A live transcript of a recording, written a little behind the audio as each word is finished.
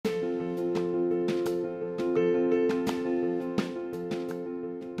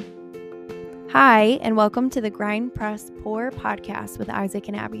Hi, and welcome to the Grind, Press, Pour podcast with Isaac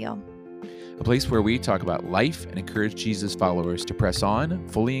and Abigail. A place where we talk about life and encourage Jesus followers to press on,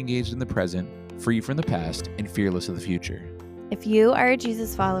 fully engaged in the present, free from the past, and fearless of the future. If you are a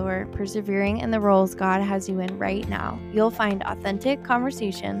Jesus follower, persevering in the roles God has you in right now, you'll find authentic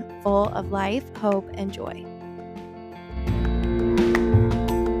conversation full of life, hope, and joy.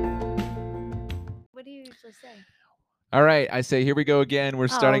 What do you usually say? All right, I say, here we go again. We're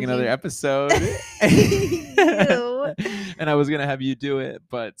starting another episode. You. And I was going to have you do it,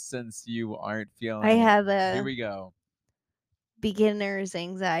 but since you aren't feeling I it, have here we go. Beginner's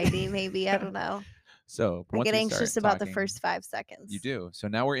anxiety, maybe. I don't know. So I get anxious about the first 5 seconds. You do. So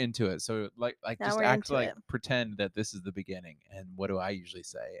now we're into it. So like Now just we're act into like it. pretend that this is the beginning. And what do I usually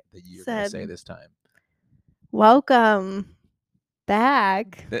say that you're going to say this time? Welcome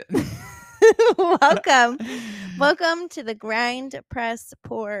back. Welcome to the Grind, Press,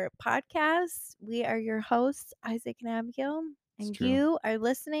 Pour podcast. We are your hosts, Isaac and Abigail, and you are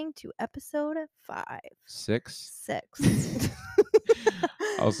listening to episode 5. 6.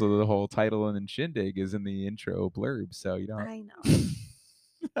 Also, Also, the whole title and then shindig is in the intro blurb, so you don't. I know. It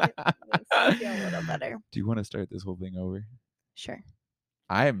makes me feel a little better. Do you want to start this whole thing over? Sure.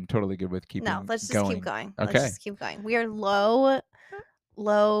 I am totally good with keeping. No, let's just keep going. Okay. Let's just keep going. We are low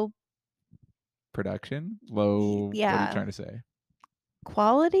production, low. Yeah. What are you trying to say?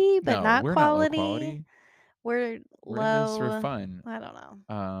 Quality, but no, not we're quality. Not low quality. We're low. In this for fun. I don't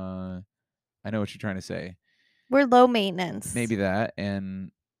know. I know what you're trying to say. We're low maintenance. Maybe that,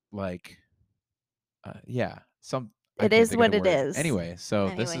 and like, yeah, some. It is what it is. Anyway, so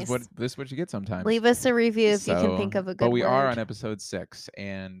this is what you get sometimes. Leave us a review if you can think of a good word. But we are on episode 6,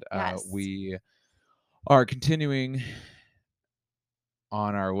 and yes. we are continuing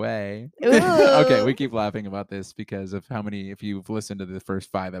on our way. Okay, we keep laughing about this because of if you've listened to the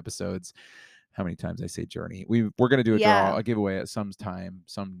first 5 episodes, how many times I say journey. We're going to do a giveaway at some time,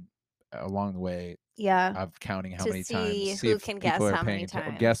 along the way. Yeah. Of counting how many times. See who if can people guess are how paying many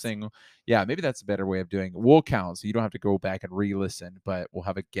times. Guessing. Yeah, maybe that's a better way of doing it. We'll count, so you don't have to go back and re-listen, but we'll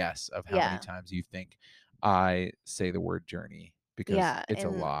have a guess of how many times you think I say the word journey, because it's a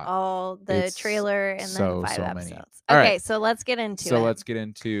lot. All the trailer and then 5 episodes. Many. Okay, so let's get into it. So let's get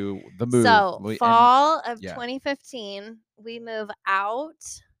into the move. So fall of 2015, we move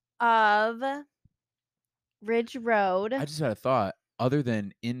out of Ridge Road. I just had a thought. Other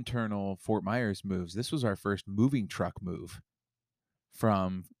than internal Fort Myers moves, this was our first moving truck move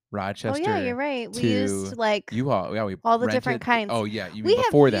from Rochester. Oh yeah, you're right. We used U-Haul. Yeah, we all the different kinds. Oh yeah,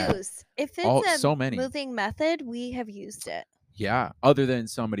 before that. If it's so many moving method, we have used it. Yeah, other than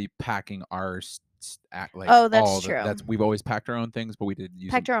somebody packing our that's true. We've always packed our own things, but we did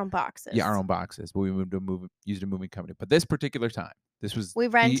use our own boxes. Yeah, our own boxes, but we used a moving company. But this particular time, this was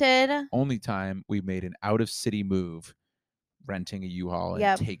the only time we made an out of city move, renting a U-Haul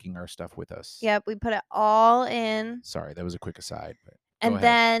and taking our stuff with us. Yep, we put it all in. Sorry, that was a quick aside. But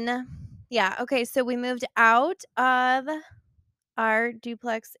then, okay, so we moved out of our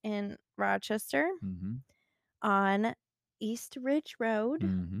duplex in Rochester on East Ridge Road,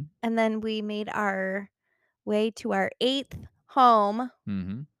 and then we made our way to our 8th home.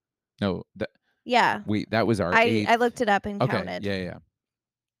 No, that was our 8th. I looked it up and counted. Yeah.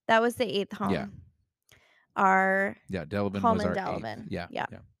 That was the 8th home. Yeah. Delavan home was our Delavan. 8th. Yeah.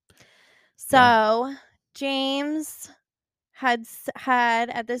 So James had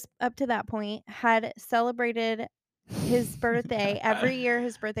up to that point had celebrated his birthday. Every year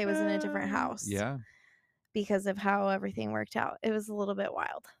his birthday was in a different house. Yeah. Because of how everything worked out. It was a little bit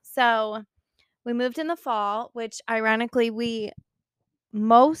wild. So we moved in the fall, which ironically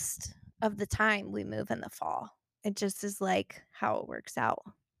most of the time we move in the fall. It just is like how it works out.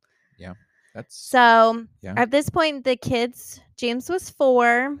 Yeah. At this point, the kids, James was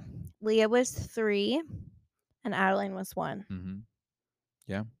 4, Leah was 3, and Adeline was 1.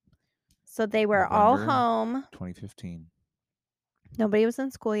 Yeah. So they were all home. 2015. Nobody was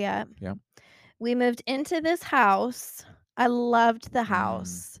in school yet. Yeah. We moved into this house. I loved the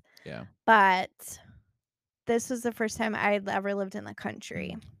house. Yeah. But this was the first time I had ever lived in the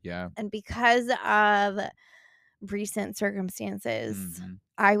country. Yeah. And because of recent circumstances,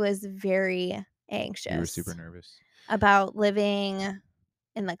 I was very anxious. You were super nervous about living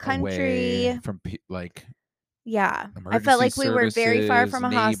in the country. Away from I felt like we were very far from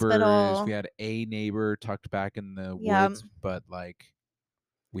a hospital. We had a neighbor tucked back in the woods, but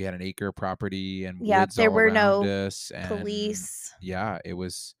we had an acre property and woods there all were around no us, and police. Yeah, it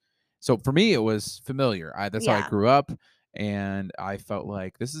was. So for me, it was familiar. That's how I grew up, and I felt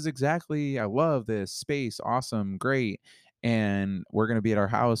like this is exactly. I love this space. Awesome, great. and we're going to be at our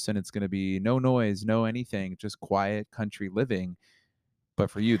house, and it's going to be no noise, no anything, just quiet country living. But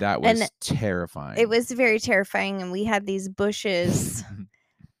for you, that And was it terrifying. was very terrifying, and we had these bushes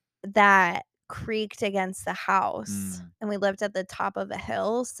that creaked against the house, Mm, and we lived at the top of a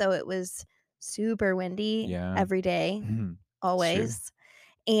hill, so it was super windy yeah. every day, It's true. always,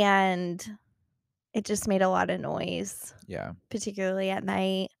 and it just made a lot of noise, Yeah. particularly at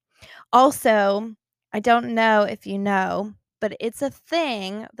night. Also, I don't know if you know, but it's a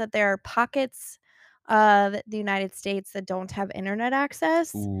thing that there are pockets of the United States that don't have internet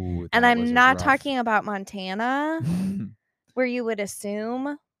access, Ooh, and that was I'm a not rough. talking about Montana, where you would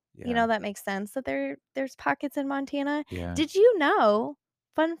assume, Yeah. that makes sense that there's pockets in Montana. Yeah. Did you know,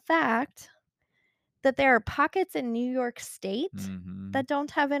 fun fact, that there are pockets in New York State Mhm. that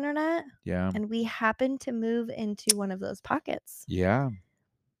don't have internet? Yeah. And we happen to move into one of those pockets. Yeah.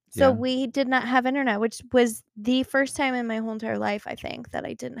 So Yeah. we did not have internet, which was the first time in my whole entire life, I think, that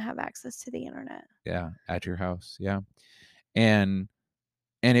I didn't have access to the internet. Yeah. At your house. Yeah. And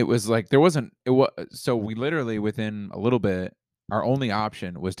it was like there wasn't it was so we literally within a little bit, our only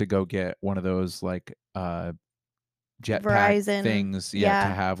option was to go get one of those like jetpack Verizon, things, yeah, to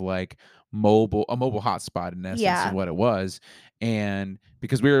yeah, have like mobile hotspot in essence is yeah, what it was. And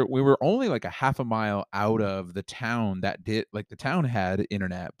because we were only like a half a mile out of the town that did like the town had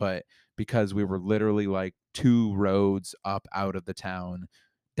internet, but because we were literally like 2 roads up out of the town,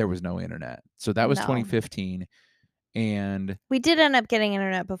 there was no internet. So that was no. 2015. And We did end up getting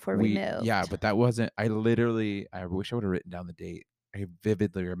internet before we yeah, moved. but that wasn't I wish I would have written down the date. I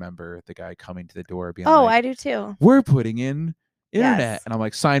vividly remember the guy coming to the door being Oh, like, I do too. "We're putting in internet." Yes. And I'm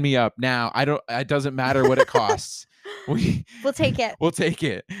like, "Sign me up now. I don't it doesn't matter what it costs. We We'll take it. we'll take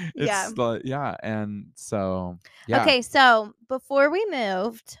it." Yeah. It's like yeah, and so yeah. Okay, so before we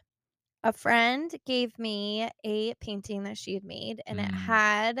moved, a friend gave me a painting that she had made, and it Mm,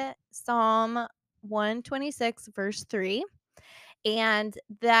 had Psalm 126, verse 3. And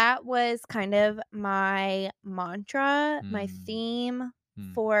that was kind of my mantra, my mm, theme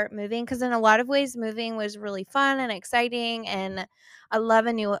mm, for moving. Because in a lot of ways, moving was really fun and exciting, and I love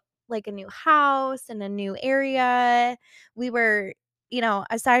a new house and a new area. We were,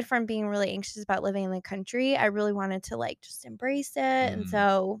 aside from being really anxious about living in the country, I really wanted to, like, just embrace it, and mm,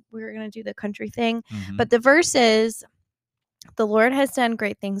 so we were gonna do the country thing. mhm, But the verse is, "The Lord has done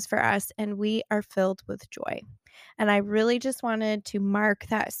great things for us, and we are filled with joy." And I really just wanted to mark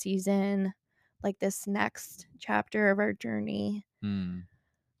that season, like this next chapter of our journey, mm.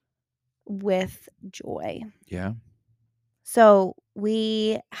 with joy. Yeah. So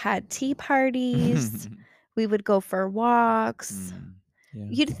we had tea parties, we would go for walks. Mm, yeah.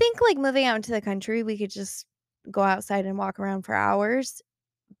 You'd think, like, moving out into the country, we could just go outside and walk around for hours,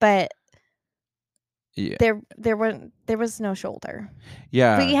 but Yeah. there was no shoulder. We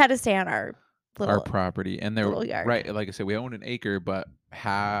Yeah. had to stay on our Our little property, and they're little yard. right, like I said, we own an acre, but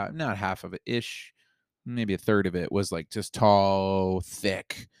not half of it ish, maybe a third of it was like just tall,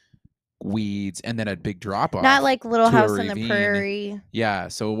 thick weeds, and then a big drop Not off like Little to a House on the ravine. Prairie. Yeah,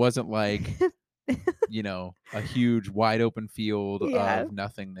 so it wasn't like, a huge wide open field Yeah. of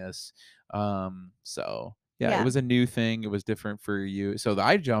nothingness. So yeah, it Yeah. was a new thing. It was different for you. So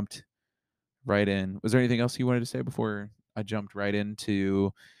I jumped right in. Was there anything else you wanted to say before I jumped right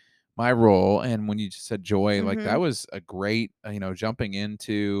into my role? And when you just said joy, like that Mhm. was a great, jumping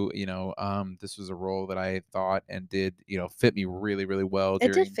into, this was a role that I thought and did, fit me really, really well It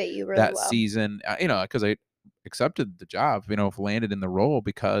did during fit you really that well. season, because I accepted the job, landed in the role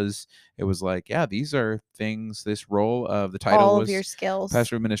because it was like, yeah, these are things, this role of the title All of your was skills.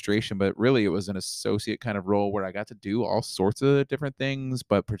 pastor of administration, but really it was an associate kind of role where I got to do all sorts of different things,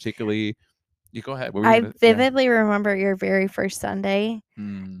 but particularly, you go ahead. What were you I gonna, yeah. vividly remember your very first Sunday,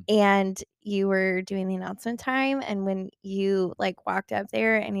 Mm, and you were doing the announcement time, and when you, like, walked up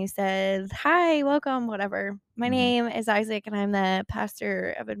there and you said, "Hi, welcome, whatever. My mhm, name is Isaac, and I'm the pastor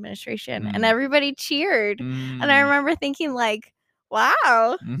of administration," and mm. everybody cheered, and I Mm. remember thinking, like,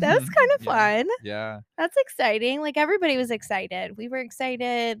 "Wow, that's Mhm. kinda Yeah. fun. Yeah. That's exciting." Like, everybody was excited. We were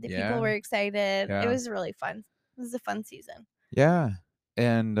excited, the people Yeah. were excited. It Yeah. was really fun. It was a fun season. Yeah.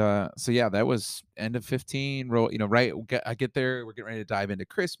 And, so yeah, that was end of 15 roll, right, I get there, we're getting ready to dive into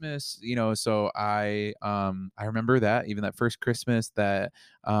Christmas, so I remember that even that first Christmas that,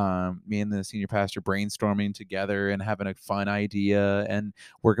 me and the senior pastor brainstorming together and having a fun idea and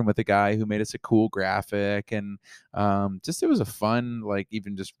working with the guy who made us a cool graphic, and, just it was a fun, like,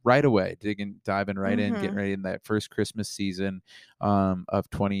 even just right away, diving right in, getting Mhm. ready in that first Christmas season, of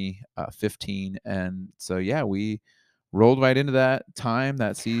 2015. And so, yeah, we rolled right into that time,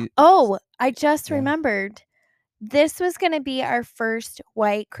 that see Oh, I just yeah. remembered. This was gonna be our first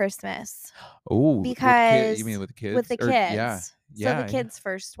white Christmas Oh, with the kid you because mean with the with kids? the Or yeah. kids. So the Yeah, yeah. kids'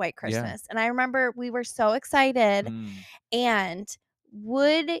 first white Yeah. Christmas, and I remember we were so excited, Mm. and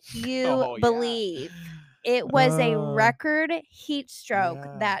would you Oh, yeah. believe it was a Uh, record heat stroke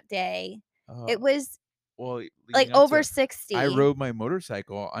yeah. that day? Uh, It was, well, like, leading up to over it, I 60. rode my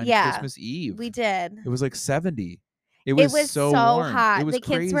motorcycle on Yeah, Christmas we Eve. did. It was like 70. It It was was so so warm. It hot. was The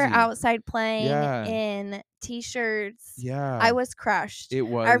kids were crazy. outside playing Yeah. in T-shirts. I Yeah. was crushed. It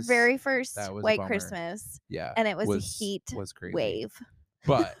Our was very first that was a white bummer. Christmas, Yeah. and it was a Was heat was crazy. wave.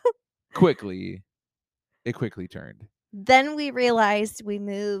 But quickly, it quickly turned. Then we realized we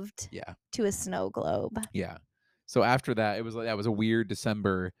moved Yeah. to a snow globe. Yeah. So after that, it was like that was a weird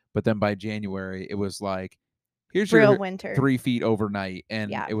December, but then by January, it was like, here's Real your winter. 3 feet overnight,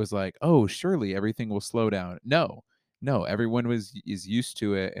 and Yeah. it was like, oh, surely everything will slow down. No, no, everyone is used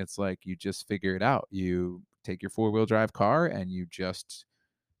to it. It's like you just figure it out. You take your 4-wheel drive car and you just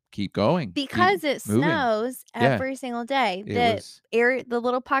keep going, keep Because it moving. snows Yeah, every single day. it was. The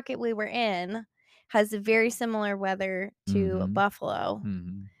little pocket we were in has a very similar weather to Mm-hmm. Buffalo,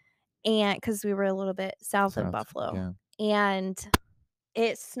 Mm-hmm. and because we were a little bit south of South, Buffalo, yeah. and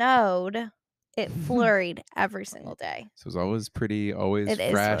it snowed. It flurried every single day. So it's always pretty, always It is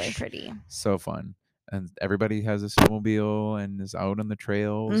really fresh, pretty. so fun. And everybody has a snowmobile and is out on the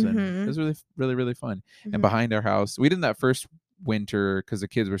trails, and it Mhm. was really, really, really fun. And Mhm. behind our house, we didn't that first winter because the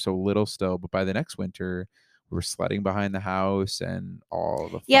kids were so little still, but by the next winter, we were sledding behind the house and all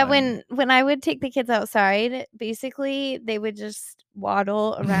the Yeah, fun. when I would take the kids outside, basically, they would just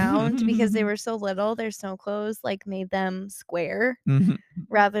waddle around because they were so little, their snow clothes, like, made them square Mhm.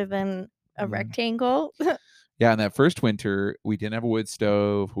 rather than a Yeah. rectangle. Yeah, and that first winter, we didn't have a wood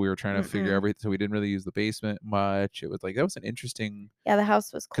stove. We were trying to figure Mm-mm. everything, so we didn't really use the basement much. It was like that was an interesting Yeah, the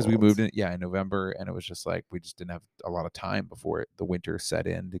house was because we moved cold. in, yeah, in November, and it was just like we just didn't have a lot of time before the winter set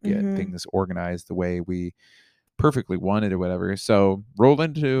in to get Mhm. things organized the way we perfectly wanted or whatever. So rolled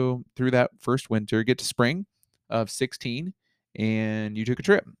into through that first winter, get to spring of 16, and you took a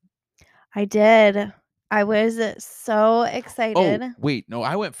trip. I did. I was so excited. Oh, wait, no,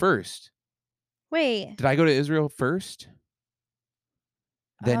 I went first. Wait, Did I go to Israel first?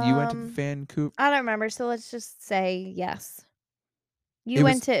 Then you went to um, Vancouver. I don't remember, so let's just say yes. You It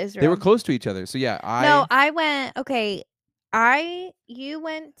went was to they were Israel. close to each other. So yeah, No, I I went okay, you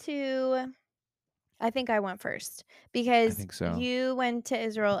went to I think I went first I because think so. you went to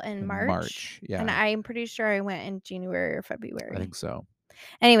Israel in In March, March. and Yeah, I'm pretty sure I went in January or I February. think so.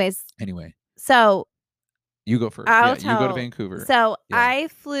 Anyways, Anyway, so you go first. I'll Yeah, you go to tell Vancouver. so Yeah. I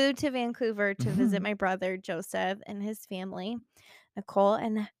flew to Vancouver to visit my brother Joseph and his family, Nicole,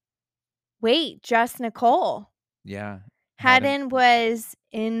 and wait, just Nicole. Yeah. Hadn't Haddon was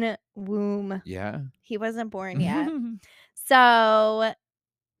in womb. yeah. He wasn't born yet. So,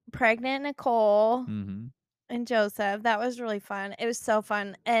 pregnant Nicole Mhm. and Joseph, that was really fun. It was so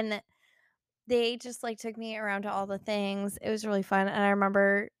fun, and they just, like, took me around to all the things. It was really fun, and I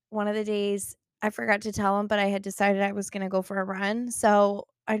remember one of the days, I forgot to tell him, but I had decided I was gonna go for a run, so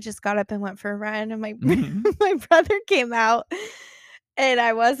I just got up and went for a run, and my Mhm. my brother came out, and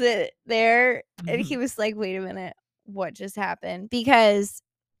I wasn't there, and he Mhm. was like, "Wait a minute, what just happened?" Because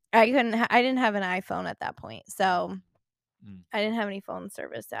I didn't have an iPhone at that point, so Mm. I didn't have any phone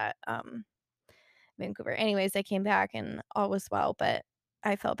service at, Vancouver. Anyways, I came back and all was well, but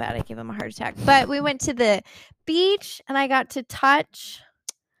I felt bad. I gave him a heart attack. But we went to the beach and I got to touch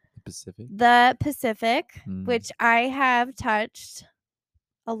The Pacific? the Pacific, Mm. which I have touched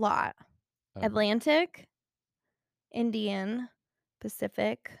a lot. Of Atlantic, Indian,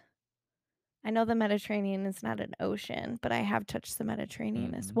 Pacific. I know the Mediterranean is not an ocean, but I have touched the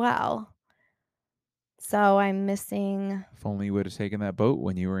Mediterranean as mhm. well. So I'm missing, If only you would have taken that boat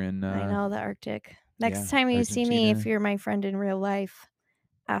when you were in, I know, the Arctic. Next yeah, time you see me, if Argentina. you're my friend in real life,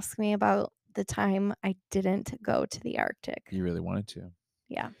 ask me about the time I didn't go to the Arctic. You really wanted to.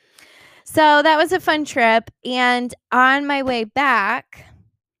 Yeah. So that was a fun trip. And on my way back,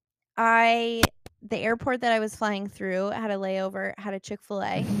 I the airport that I was flying through had a layover, had a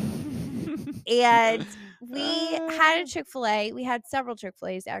Chick-fil-A. And we had a Ah. Chick-fil-A. We had several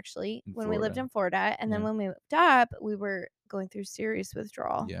Chick-fil-A's actually In when we lived Florida. in Florida. And then Yeah. when we moved up, we were going through serious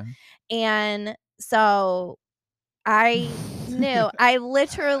withdrawal. Yeah. And so I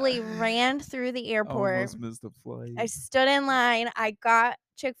literally ran through the airport. Almost missed the I flight. stood in line, I got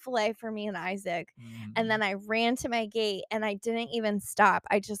Chick-fil-A for me and Isaac, and then Mhm. I ran to my gate and I didn't even stop.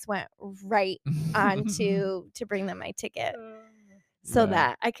 I just went right on to bring them my ticket so Yeah.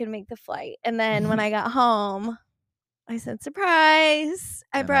 that I could make the flight. And then when I got home, I said, "Surprise!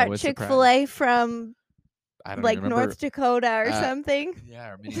 I And I brought was surprised. Chick-fil-A from I don't even Like remember. North Dakota or Uh, something? yeah,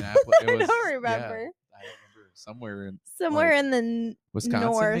 or Minneapolis. It I don't was yeah. remember. I don't remember somewhere in Somewhere like in the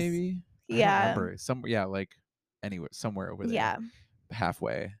Wisconsin, north. maybe. I don't Yeah. remember. Some yeah, like anywhere somewhere over there, Yeah.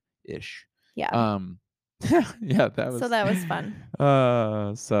 halfway ish. Yeah. Um, yeah, that So was. that was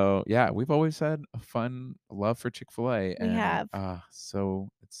fun. So yeah, we've always had a fun love for Chick-fil-A, We and have. so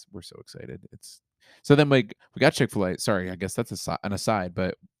we're so excited. It's so then we got Chick-fil-A. Sorry, I guess that's an aside,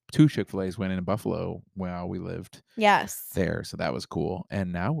 but two Chick-fil-A's went in Buffalo while we lived Yes. there, so that was cool.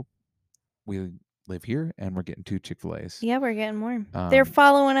 And now we live here, and we're getting two Chick-fil-A's. Yeah, we're getting more. They're Um,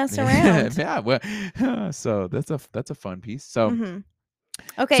 following us around. yeah, well, so that's a fun piece. So Mhm.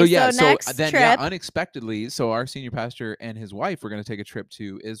 so Okay, yeah, so so next then yeah, trip, unexpectedly, so our senior pastor and his wife were going to take a trip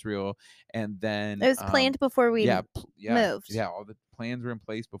to Israel, and it then was planned before we moved. yeah, all the plans were in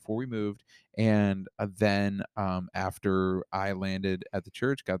place before we moved, and then after I landed at the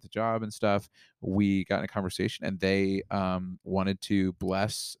church, got the job and stuff, we got in a conversation, and they wanted to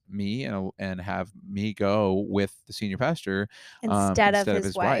bless me and have me go with the senior pastor Instead of instead of his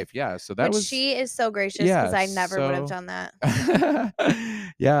his wife, wife. Yeah, so that which was she is so gracious because yeah, I never would have so done that.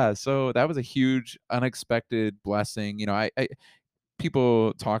 yeah, so that was a huge unexpected blessing. I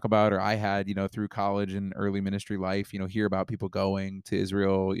people talk about, or I had, through college and early ministry life, hear about people going to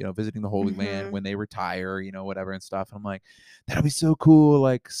Israel, visiting the Holy Land Mhm. when they retire, whatever and stuff. And I'm like, that'll be so cool.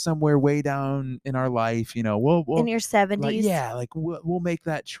 Like somewhere way down in our life, In we'll your like, 70s. yeah, like we'll make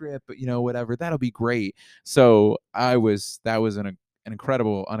that trip, whatever. That'll be great. So that was an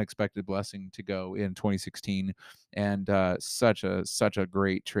incredible, unexpected blessing to go in 2016, and such a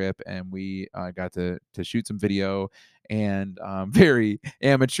great trip. And we got to shoot some video, and very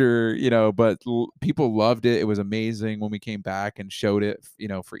amateur, but people loved it. It was amazing when we came back and showed it,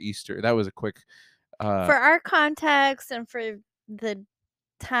 for Easter. That was a quick, uh, For our context and for the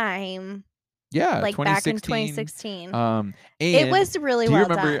time, yeah, like, back in 2016. 2016, Um, it and was really do you well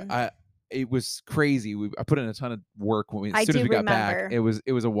remember? done. It was crazy. I put in a ton of work as I soon as do we got back. remember.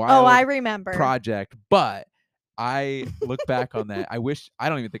 It was a Oh, I wild remember. project, but I look back on that. I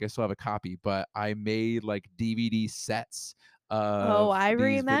don't even think I still have a copy, but I made like DVD sets Oh, of I these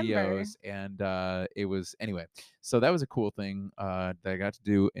remember. videos, and it was anyway. So that was a cool thing that I got to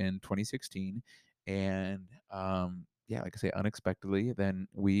do in 2016, and yeah, like I say, unexpectedly, then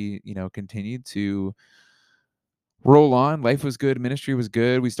we continued to roll on. Life was good, ministry was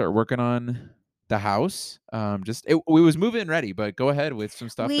good. We start working on the house. We was moving ready, but go ahead with some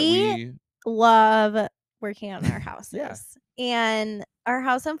stuff that We we love working on our yeah. houses. And our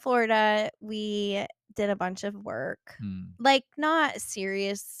house in Florida, we did a bunch of work. Hmm. Like, not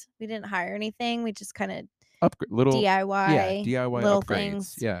serious. We didn't hire anything. We just kind of Upgrade little yeah, DIY DIY little upgrades.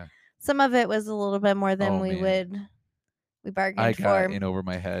 things. Yeah. Some of it was a little bit more than Oh man, we I bargained got for. in over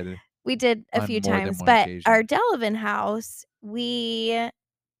my head We did a on few more than times, one but our occasion. Delavan house,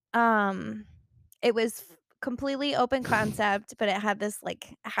 um it was completely open concept, but it had this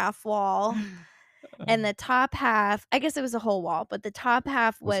like half wall. And the top half, I guess it was a whole wall, but the top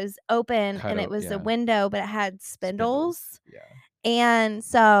half Was was open cut and it out, was a yeah, window, but it had spindles. spindles. Yeah. And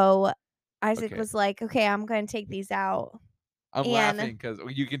so Isaac Okay. was like, "Okay, I'm gonna take these out." I'm And laughing because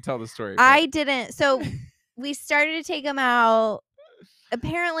you can tell the story, but I didn't. So we started to take them out.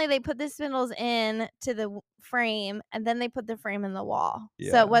 Apparently, they put the spindles in to the frame and then they put the frame in the wall. So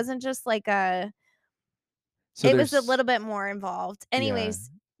it yeah. wasn't just like So it was a there's little bit more involved. yeah. Anyways,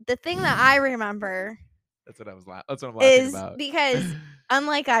 the thing that I remember That's what I'm laughing is about. because,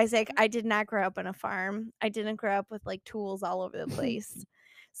 unlike Isaac, I did not grow up on a farm. I didn't grow up with, like, tools all over the place.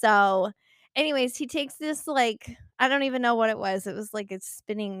 So, anyways, he takes this, like, I don't even know what it was. It was like a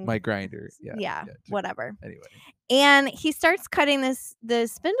spinning My grinder. Yeah. yeah, Yeah. whatever. Anyway. And he starts cutting the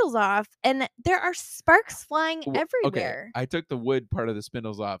spindles off, and there are sparks flying Okay, everywhere. I took the wood part of the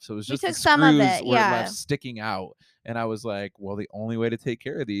spindles off, so it was You just the took some of screws it, were left yeah. sticking out, and I was like, "Well, the only way to take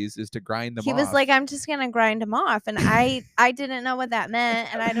care of these is to grind them He was like, off." "I'm just gonna grind them off," and I didn't know what that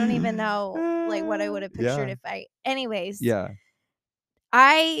meant, and I don't even know, like, what I would have pictured Yeah, if I anyways, yeah.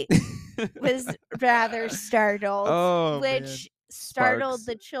 I was rather startled, Oh, man. which startled Sparks,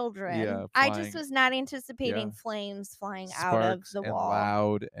 the children. yeah, I just flying, was not anticipating yeah. flames flying out of Sparks the and wall.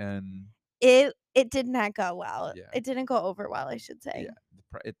 loud and It did not go well. yeah, It didn't go over well, I should yeah, say.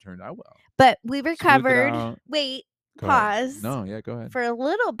 it turned out well. But we Smoothed it recovered out. wait, Go ahead. pause. No, yeah, go ahead. For a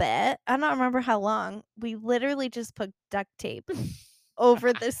little bit, I don't remember how long, we literally just put duct tape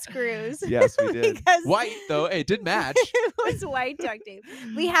over the screws Yes, we did. because White, though, hey, it did match. it was white duct tape.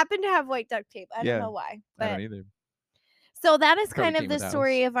 We happen to have white duct tape. I don't Yeah, know why, I don't but either. so that is Probably kind of came with the the house.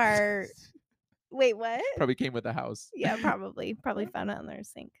 story of our wait, what? Probably came with the house. Yeah, probably. Probably found it in their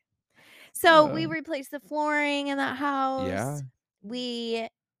sink. So, we Uh, replaced the flooring in that house. yeah. We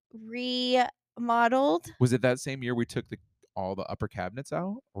remodeled. Was it that same year we took all the upper cabinets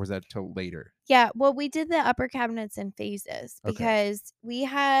out, or was that till later? Yeah, well, we did the upper cabinets in phases Okay. because we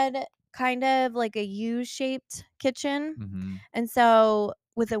had kind of like a U-shaped kitchen, Mhm. and so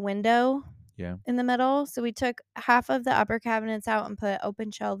with a window Yeah. in the middle, so we took half of the upper cabinets out and put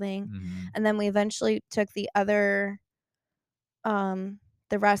open shelving, Mhm. and then we eventually took um,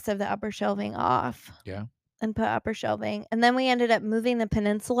 the rest of the upper shelving off Yeah. and put upper shelving, and then we ended up moving the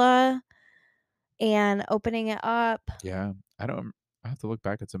peninsula and opening it up. Yeah. I have to look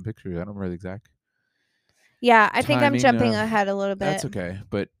back at some pictures. I don't remember the exact Yeah, I think I'm timing jumping of ahead a little that's bit okay.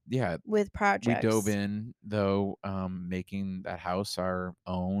 But yeah, with we dove projects. in though, making that house our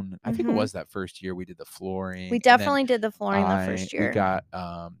own. I think it Mhm. was that first year we did the We flooring, and then definitely did the flooring the first we year. got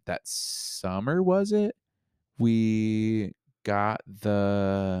that summer, was it? We got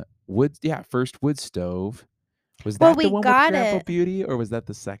the wood, yeah, first wood stove. Was Well, that the we one with got Grandpa it. Beauty, or was that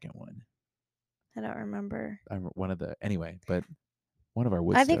the second one? I don't remember. One of the anyway, but one of our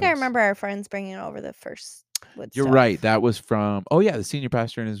wood I think I stoves. remember our friends bringing over the first wood You're right. stove. That was from, oh yeah, the senior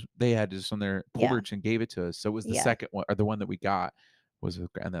pastor and his, they had this on their Yeah, porch and gave it to us. So it was the yeah, second one, or the one that we got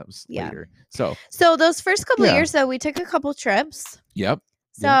and that was yeah. later. So So those first couple yeah. years, though, we took a couple trips. Yep. Yep.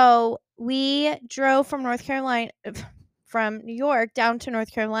 So we drove from North Carolina, from New York down to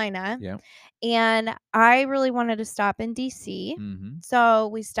North Carolina, Yep. and I really wanted to stop in DC. Mhm. So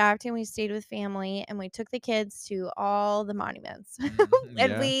we stopped and we stayed with family, and we took the kids to all the monuments, Mhm.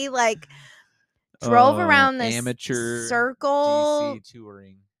 and Yeah. we like drove around this Amateur circle, DC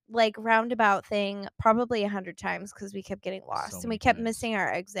touring like, roundabout thing probably 100 times because we kept getting so lost, and we many kept times. missing our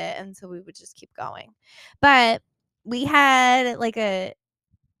exit, and so we would just keep going. But we had, like, a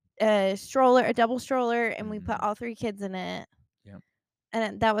double stroller, and we put Mhm. all 3 kids in it, Yep.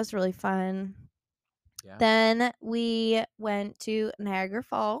 and that was really fun. Yeah. Then we went to Niagara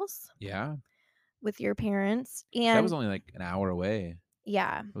Falls Yeah. with your parents, That was and only like an hour away.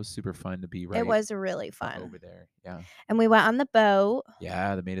 yeah, It was super fun to be it right was really fun. over there. Yeah. And we went on the boat,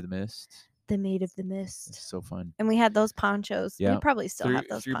 Yeah, the Maid of the Mist. the Maid of the It's Mist, so fun. and we had those ponchos. We Yeah. probably still Through have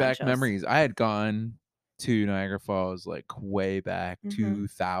those through back ponchos. memories. I had gone to Niagara Falls like way back Mhm.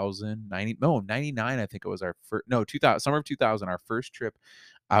 2000, 90, no, 99 I think it was our first, no, 2000, summer of 2000, our first trip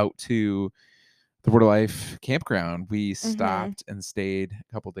out to the Word of Life campground. We Mhm. stopped and stayed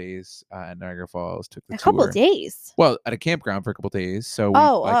a couple days at Niagara Falls, took the A couple tour. days. Well, at a campground for a couple days. So we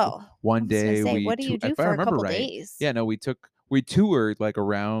Oh, like oh. I one was gonna day say, we what do you do if I for a remember couple right, days? yeah, no, we toured like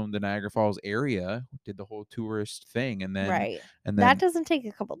around the Niagara Falls area, did the whole tourist thing, Right. and That then doesn't take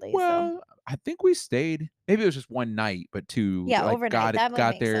a couple days, though. well, I think we stayed. Maybe it was just one night, but two Yeah, like overnight. That would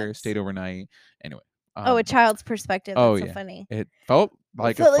got make there, sense. stayed overnight. Anyway, Oh, a um, child's perspective. oh That's so yeah, funny. it felt It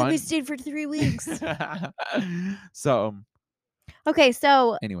like a felt like we fun. stayed for 3 weeks. So Okay,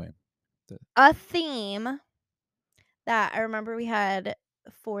 so anyway, the, a theme that I remember we had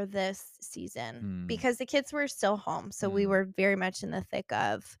for this season, mm, because the kids were still home, so we mm, were very much in the thick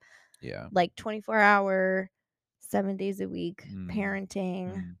of, yeah, like, 24-hour, 7 days a week mm,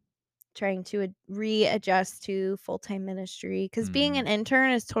 parenting, mm, trying to readjust to full-time ministry, because being mm, an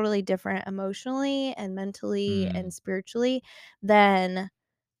intern is totally different emotionally and mentally mm, and spiritually than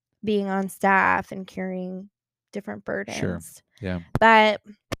being on staff and carrying different sure, burdens. yeah, But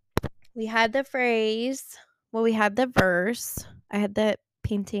we had we had the verse. I had the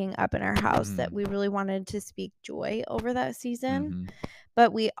painting up in our house that mm, we really wanted to speak joy over that season, mm-hmm,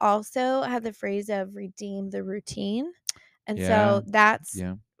 but we also had the phrase of redeem the routine. And yeah, so that's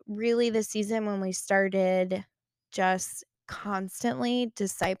yeah, really the season when we started just constantly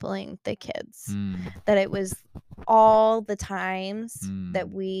discipling the kids. mm, That it was all the times that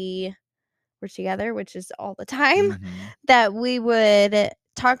mm, we were together, which is all the time, mm-hmm, that we would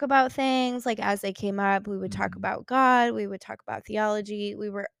talk about things, like, as they came up, we would talk mm-hmm, about God, we would talk about theology. We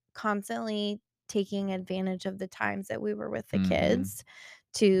were constantly taking advantage of the times that we were with the mm-hmm, kids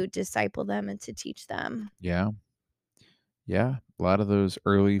to disciple them and to teach them. yeah. Yeah, a lot of those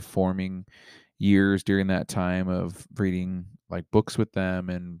early forming years during that time of reading like books with them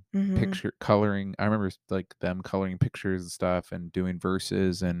and Mhm. picture coloring. I remember like them coloring pictures and stuff and doing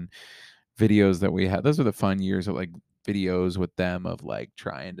verses and videos that we had. Those are the fun years of like videos with them of like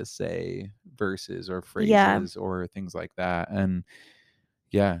trying to say verses or Yeah. phrases or things like that. And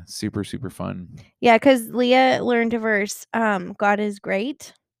yeah, super, super fun. Yeah, because Leah learned a verse, God is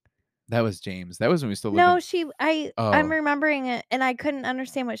great. That was James. That was when we still lived No, in, I'm oh, remembering it, and I couldn't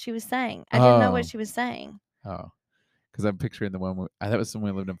understand what she was saying. I didn't know what oh, she was saying. oh. Because I'm picturing the one that was when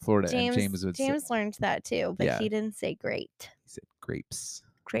we lived in Florida and James would say, James learned that too, but yeah, he didn't say great. he said grapes.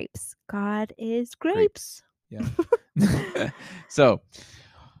 grapes. God is grapes. Grapes. Yeah. So,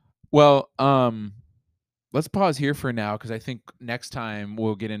 well, let's pause here for now because I think next time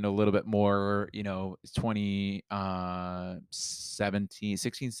we'll get into a little bit more, 20 17,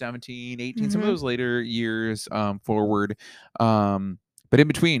 16, 17, 18, some of Mhm. those later years forward. But in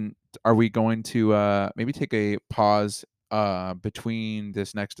between, are we going to maybe take a pause between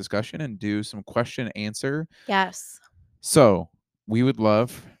this next discussion and do some question answer? Yes. So we would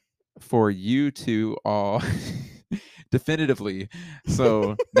love for you to all definitively.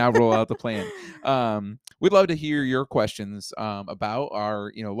 So now roll out the plan. We'd love to hear your questions about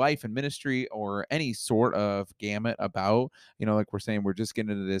our, life and ministry or any sort of gamut about, like we're saying, we're just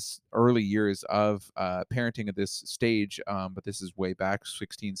getting into this early years of parenting at this stage. But this is way back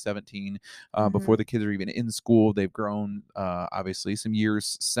 16, 17, before Mhm. the kids are even in school. They've grown, obviously, some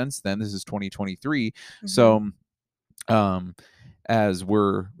years since then. This is 2023. Mhm. So, um, as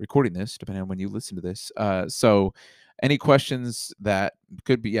we're recording this, depending on when you listen to this. So any questions that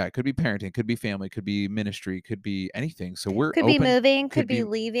could be, yeah, it could be parenting, could be family, could be ministry, could be anything. So we're Could be open, moving, could could be be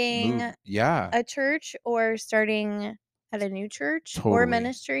move. leaving Yeah, a church or starting at a new church or totally.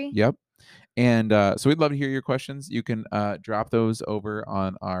 ministry. Yep. And so we'd love to hear your questions. You can drop those over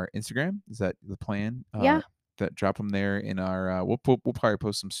on our Instagram. Is that the plan? Yeah. That drop them there in our. We'll probably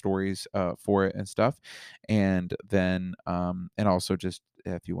post some stories for it and stuff, and then and also just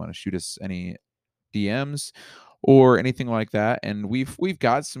if you want to shoot us any DMs or anything like that. And we've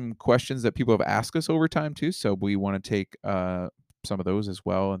got some questions that people have asked us over time too, so we want to take some of those as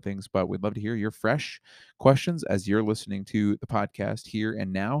well and things. But we'd love to hear your fresh questions as you're listening to the podcast here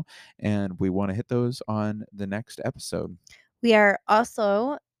and now, and we want to hit those on the next episode. We are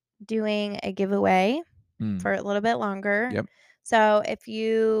also doing a giveaway Mm, for a little bit longer. yep. So if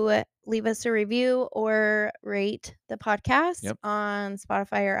you leave us a review or rate the podcast Yep. on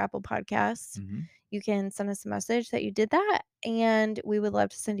Spotify or Apple Podcasts, Hmm. you can send us a message that you did that, and we would love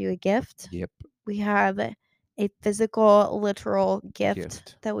to send you a gift. Yep. We have a physical, literal gift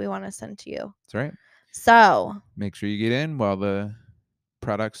Gift. that we want to send to you. That's right. So, Make sure you get in while the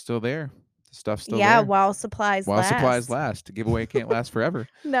product's still there. The stuff's still yeah, there. while supplies While supplies last. last. The giveaway can't last forever.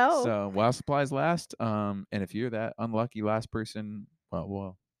 No. So while supplies last, and if you're that unlucky last person,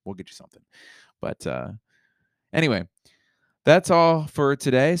 well, we'll get you something. But anyway, that's all for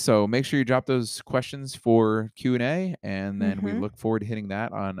today. So make sure you drop those questions for Q&A, and then we Mhm. look forward to hitting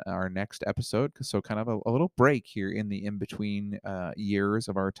that on our next episode. So kind of a little break here in the in between years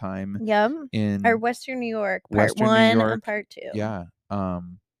of our time Yep. Our in Western New York part Western New 1 and York. part 2. Yeah.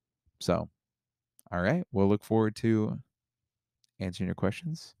 So all right, we'll look forward to answering your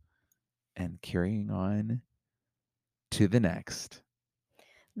questions and carrying on to the next.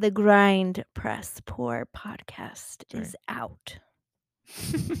 The Grind Press Pour podcast All right. is out.